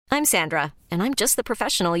I'm Sandra, and I'm just the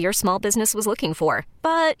professional your small business was looking for.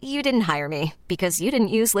 But you didn't hire me because you didn't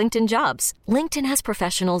use LinkedIn Jobs. LinkedIn has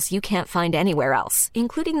professionals you can't find anywhere else,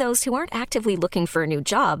 including those who aren't actively looking for a new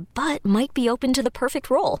job, but might be open to the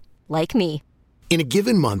perfect role, like me. In a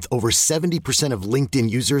given month, over 70% of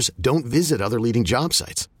LinkedIn users don't visit other leading job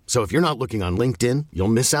sites. So if you're not looking on LinkedIn, you'll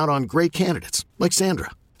miss out on great candidates like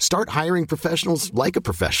Sandra. Start hiring professionals like a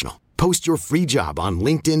professional. Post your free job on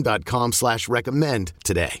linkedin.com/recommend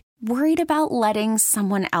today. Worried about letting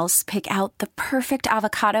someone else pick out the perfect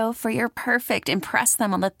avocado for your perfect impress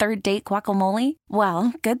them on the third date guacamole?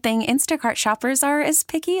 Well, good thing Instacart shoppers are as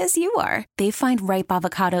picky as you are. They find ripe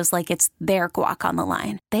avocados like it's their guac on the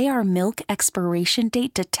line. They are milk expiration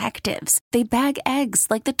date detectives. They bag eggs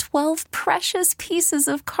like the 12 precious pieces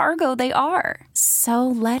of cargo they are. So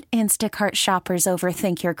let Instacart shoppers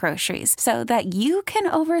overthink your groceries so that you can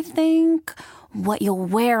overthink what you'll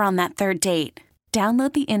wear on that third date.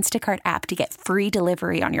 Download the Instacart app to get free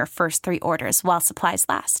delivery on your first 3 orders while supplies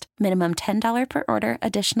last. Minimum $10 per order.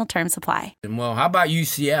 Additional terms apply. Well, how about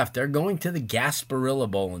UCF? They're going to the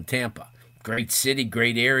Gasparilla Bowl in Tampa. Great city,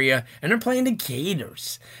 great area, and they're playing the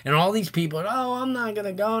Gators. And all these people, I'm not going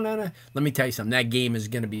to go. No. Let me tell you something, that game is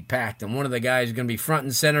going to be packed. And one of the guys is going to be front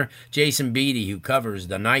and center, Jason Beatty, who covers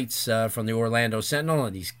the Knights from the Orlando Sentinel,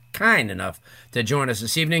 and he's kind enough to join us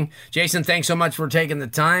this evening. Jason, thanks so much for taking the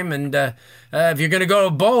time. And if you're going to go to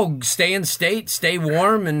a bowl, stay in state, stay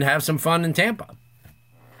warm, and have some fun in Tampa.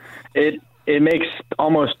 It makes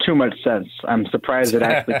almost too much sense. I'm surprised it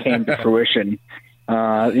actually came to fruition.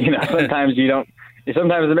 Sometimes you don't.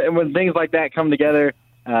 Sometimes when things like that come together,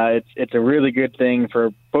 it's a really good thing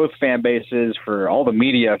for both fan bases, for all the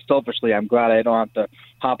media. Selfishly, I'm glad I don't have to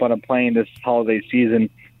hop on a plane this holiday season.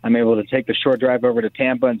 I'm able to take the short drive over to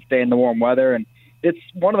Tampa and stay in the warm weather, and it's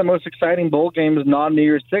one of the most exciting bowl games on New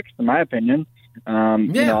Year's Six, in my opinion.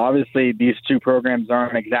 Obviously these two programs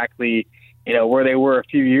aren't exactly where they were a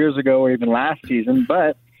few years ago or even last season,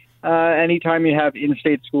 but anytime you have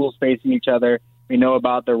in-state schools facing each other. We know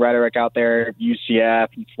about the rhetoric out there, UCF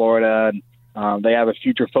and Florida, and they have a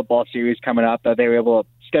future football series coming up that they were able to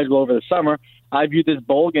schedule over the summer. I view this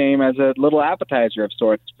bowl game as a little appetizer of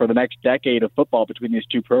sorts for the next decade of football between these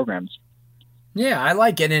two programs. Yeah, I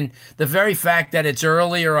like it. And the very fact that it's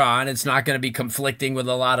earlier on, it's not going to be conflicting with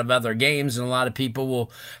a lot of other games, and a lot of people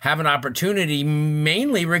will have an opportunity,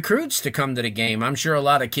 mainly recruits, to come to the game. I'm sure a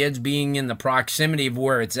lot of kids being in the proximity of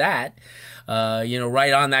where it's at,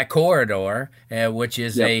 right on that corridor, which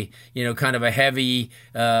is a kind of a heavy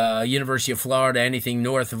University of Florida, anything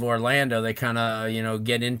north of Orlando, they kind of,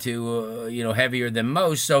 get into, heavier than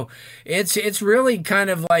most. So it's really kind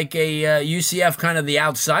of like a UCF, kind of the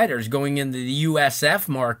outsiders going into the USF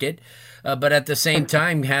market. But at the same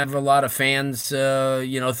time, have a lot of fans,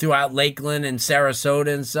 throughout Lakeland and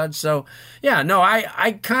Sarasota and such. So,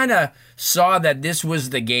 I kind of saw that this was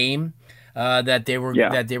the game that they were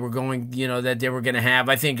going to have.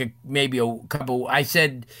 I think maybe a couple. I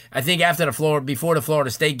think before the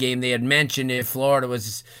Florida State game, they had mentioned if Florida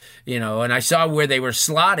was, and I saw where they were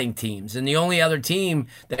slotting teams, and the only other team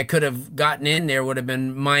that could have gotten in there would have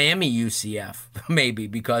been Miami UCF, maybe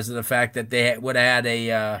because of the fact that they would have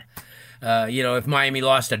had if Miami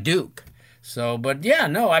lost to Duke. So, but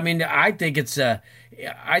I think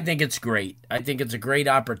it's great. I think it's a great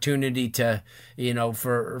opportunity to,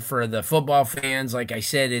 for the football fans. Like I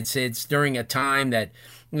said, it's during a time that,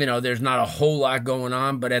 there's not a whole lot going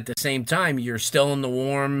on, but at the same time, you're still in the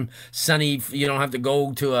warm, sunny. You don't have to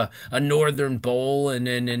go to a northern bowl,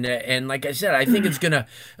 and like I said, I think it's going to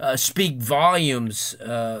speak volumes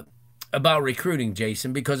about recruiting,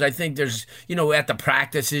 Jason, because I think there's, at the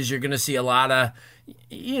practices, you're going to see a lot of,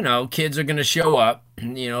 kids are going to show up,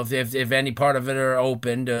 if any part of it are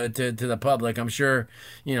open to the public. I'm sure,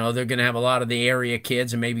 they're going to have a lot of the area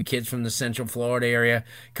kids and maybe kids from the Central Florida area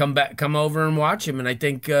come over and watch them. And I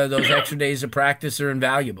think those extra days of practice are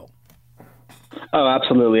invaluable. Oh,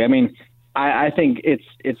 absolutely. I mean, I think it's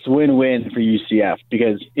win-win for UCF,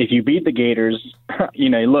 because if you beat the Gators,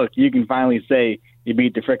 you can finally say you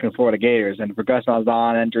beat the frickin' Florida Gators. And for Gus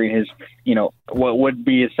Malzahn entering his, what would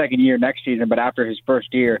be his second year next season, but after his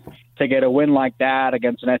first year, to get a win like that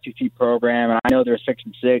against an SEC program, and I know they're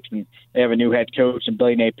 6-6 and they have a new head coach and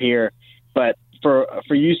Billy Napier, but for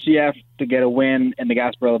UCF to get a win in the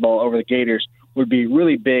Gasparilla Bowl over the Gators would be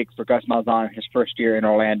really big for Gus Malzahn his first year in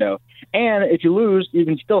Orlando. And if you lose, you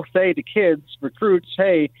can still say to kids, recruits,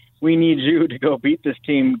 hey, we need you to go beat this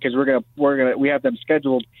team because we have them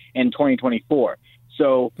scheduled in 2024.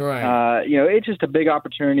 So, right. It's just a big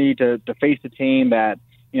opportunity to face a team that,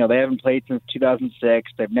 they haven't played since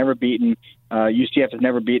 2006. They've never beaten, UCF has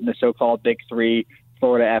never beaten the so-called Big Three.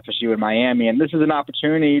 Florida, FSU, and Miami. And this is an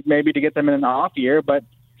opportunity maybe to get them in an off year, but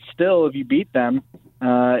still, if you beat them,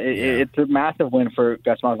 it's a massive win for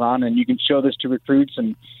Gus Malzahn, and you can show this to recruits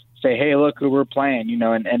and say, hey, look who we're playing,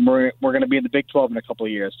 and we're going to be in the Big 12 in a couple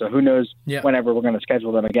of years. So who knows whenever we're going to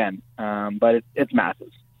schedule them again. But it's massive.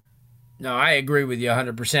 No, I agree with you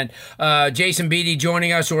 100%. Jason Beatty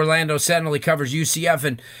joining us, Orlando Sentinel. He covers UCF.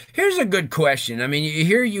 And here's a good question. I mean,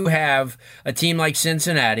 here you have a team like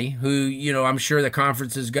Cincinnati, who, I'm sure the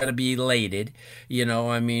conference is going to be elated,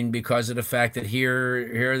 because of the fact that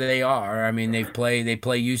here they are. I mean, they play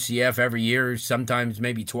UCF every year, sometimes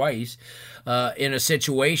maybe twice, in a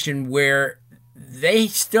situation where they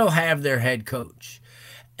still have their head coach.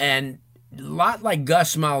 And a lot like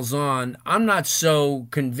Gus Malzahn, I'm not so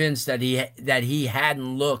convinced that he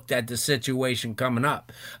hadn't looked at the situation coming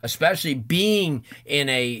up, especially being in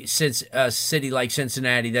a city like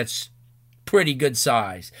Cincinnati that's pretty good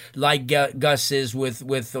size, like Gus is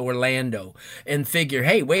with Orlando, and figure,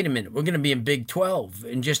 hey, wait a minute, we're going to be in Big 12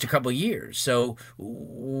 in just a couple of years. So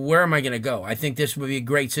where am I going to go? I think this would be a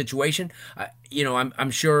great situation.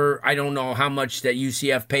 I'm sure, I don't know how much that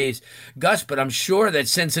UCF pays Gus, but I'm sure that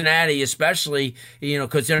Cincinnati, especially,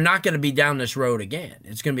 because they're not going to be down this road again.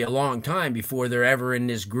 It's going to be a long time before they're ever in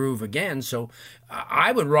this groove again. So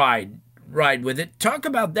I would ride with it. Talk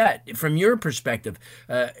about that from your perspective.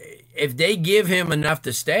 If they give him enough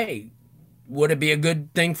to stay, would it be a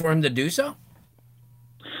good thing for him to do so?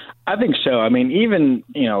 I think so. I mean, even,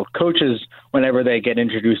 coaches, whenever they get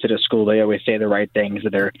introduced at a school, they always say the right things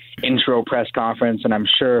at their intro press conference. And I'm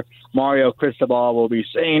sure Mario Cristobal will be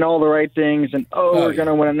saying all the right things. And, we're going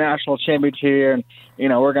to win a national championship here. And,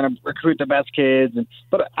 we're going to recruit the best kids.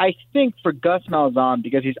 But I think for Gus Malzahn,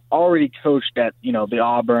 because he's already coached at, the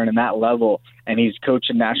Auburn and that level, and he's coached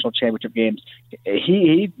in national championship games,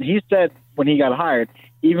 he said when he got hired,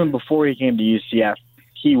 even before he came to UCF,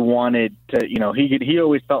 he wanted to, he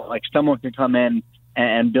always felt like someone could come in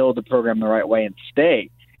and build the program the right way and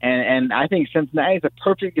stay. And I think Cincinnati is a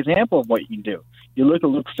perfect example of what you can do. You look at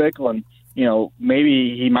Luke Fickell, and,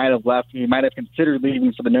 maybe he might have left. He might have considered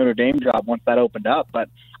leaving for the Notre Dame job once that opened up. But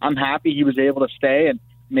I'm happy he was able to stay, and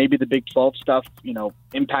maybe the Big 12 stuff,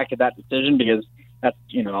 impacted that decision, because that's,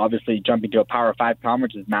 obviously jumping to a Power 5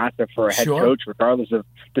 conference is massive for a head coach, regardless of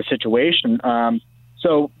the situation.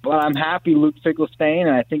 But I'm happy Luke Fickell's staying,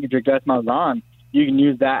 and I think if you're Gus Malzahn, you can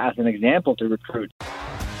use that as an example to recruit.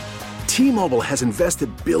 T-Mobile has invested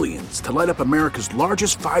billions to light up America's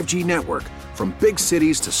largest 5G network, from big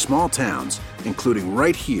cities to small towns, including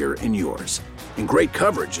right here in yours. And great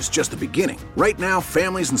coverage is just the beginning. Right now,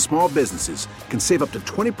 families and small businesses can save up to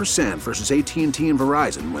 20% versus AT&T and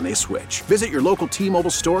Verizon when they switch. Visit your local T-Mobile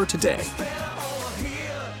store today.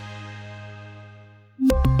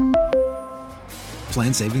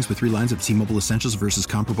 Plan savings with 3 lines of T-Mobile Essentials versus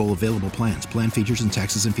comparable available plans. Plan features and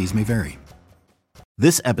taxes and fees may vary.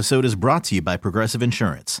 This episode is brought to you by Progressive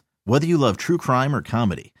Insurance. Whether you love true crime or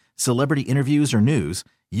comedy, celebrity interviews or news,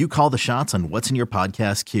 you call the shots on what's in your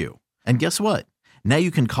podcast queue. And guess what? Now you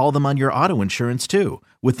can call them on your auto insurance too,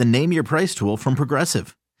 with the Name Your Price tool from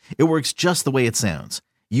Progressive. It works just the way it sounds.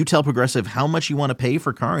 You tell Progressive how much you want to pay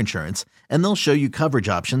for car insurance, and they'll show you coverage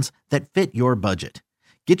options that fit your budget.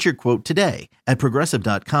 Get your quote today at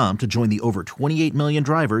Progressive.com to join the over 28 million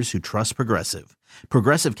drivers who trust Progressive.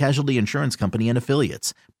 Progressive Casualty Insurance Company and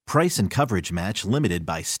Affiliates. Price and coverage match limited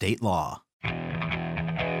by state law.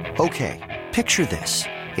 Okay, picture this.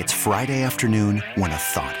 It's Friday afternoon when a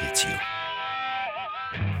thought hits you.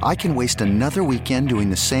 I can waste another weekend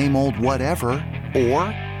doing the same old whatever, or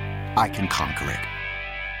I can conquer it.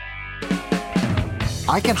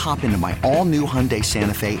 I can hop into my all-new Hyundai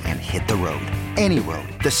Santa Fe and hit the road. Any road.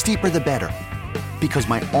 The steeper, the better. Because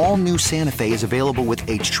my all-new Santa Fe is available with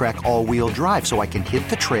H-Track all-wheel drive, so I can hit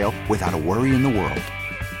the trail without a worry in the world.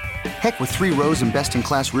 Heck, with 3 rows and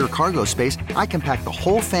best-in-class rear cargo space, I can pack the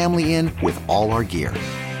whole family in with all our gear.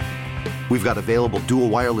 We've got available dual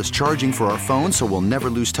wireless charging for our phones, so we'll never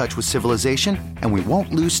lose touch with civilization, and we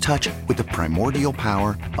won't lose touch with the primordial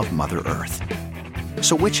power of Mother Earth.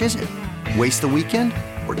 So which is it? Waste the weekend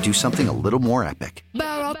or do something a little more epic?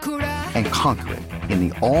 And conquer it in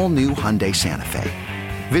the all-new Hyundai Santa Fe.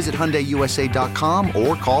 Visit HyundaiUSA.com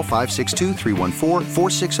or call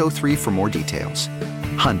 562-314-4603 for more details.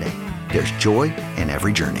 Hyundai, there's joy in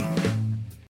every journey.